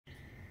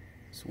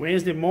It's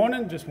Wednesday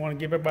morning. Just want to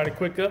give everybody a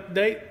quick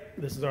update.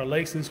 This is our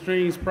Lakes and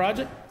Streams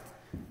project.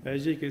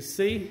 As you can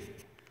see,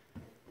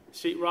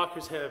 sheet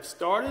rockers have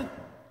started.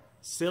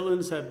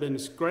 Ceilings have been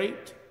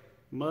scraped,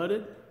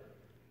 mudded.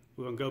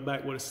 We're going to go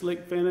back with a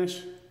slick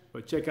finish,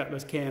 but check out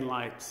those can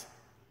lights.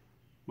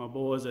 My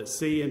boys at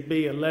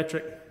C&B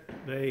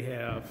Electric, they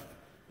have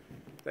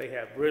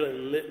really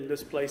lit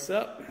this place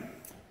up.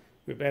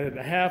 We've added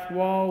a half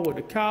wall with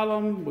a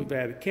column. We've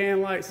added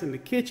can lights in the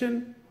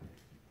kitchen.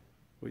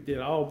 We did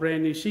all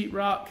brand new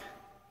sheetrock,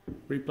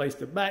 replaced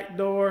the back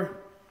door.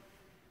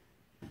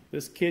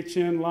 This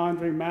kitchen,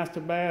 laundry, master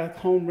bath,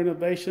 home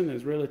renovation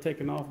has really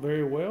taken off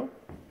very well.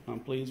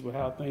 I'm pleased with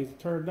how things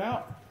turned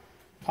out.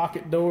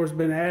 Pocket door's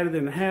been added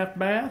in the half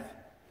bath.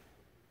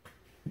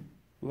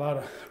 A lot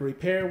of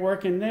repair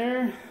work in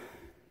there.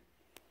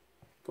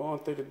 Going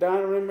through the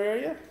dining room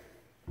area.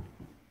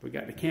 We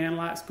got the can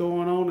lights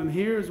going on in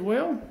here as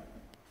well.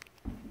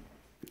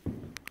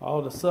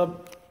 All the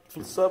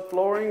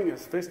subflooring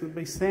is fixing to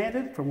be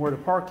sanded from where the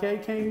parquet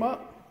came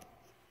up.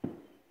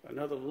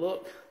 Another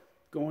look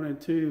going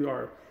into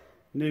our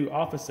new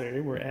office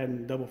area. We're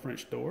adding double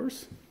French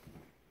doors.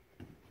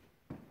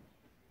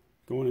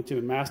 Going into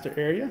the master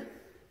area.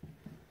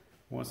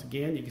 Once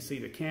again, you can see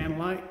the can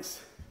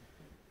lights.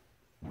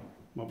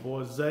 My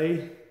boy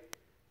Zay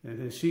and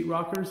his sheet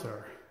rockers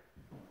are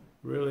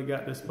really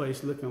got this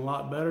place looking a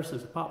lot better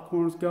since the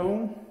popcorn's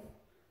gone.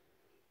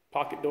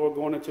 Pocket door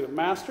going into the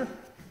master.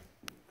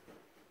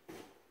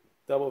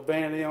 Double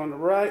vanity on the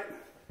right.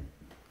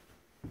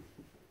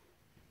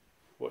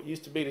 What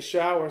used to be the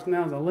shower is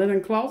now the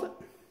linen closet.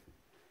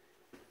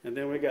 And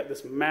then we got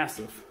this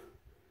massive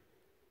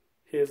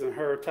his and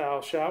her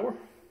tile shower.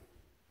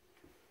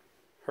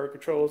 Her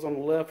controls on the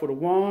left with a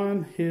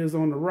wand, his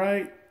on the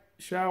right,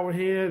 shower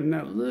head, and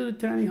that little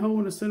tiny hole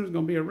in the center is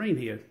going to be a rain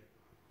head.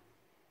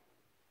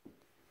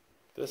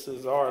 This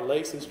is our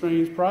Lakes and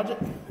Streams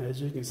project,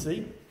 as you can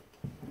see.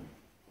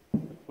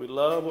 We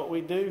love what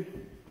we do,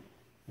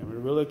 and we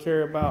really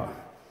care about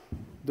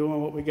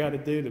doing what we got to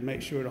do to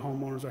make sure the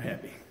homeowners are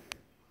happy.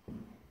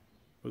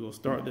 We're going to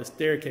start this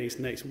staircase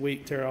next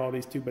week, tear all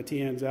these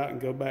 2x10s out,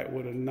 and go back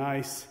with a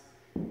nice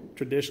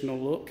traditional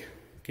look.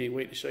 Can't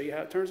wait to show you how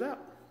it turns out.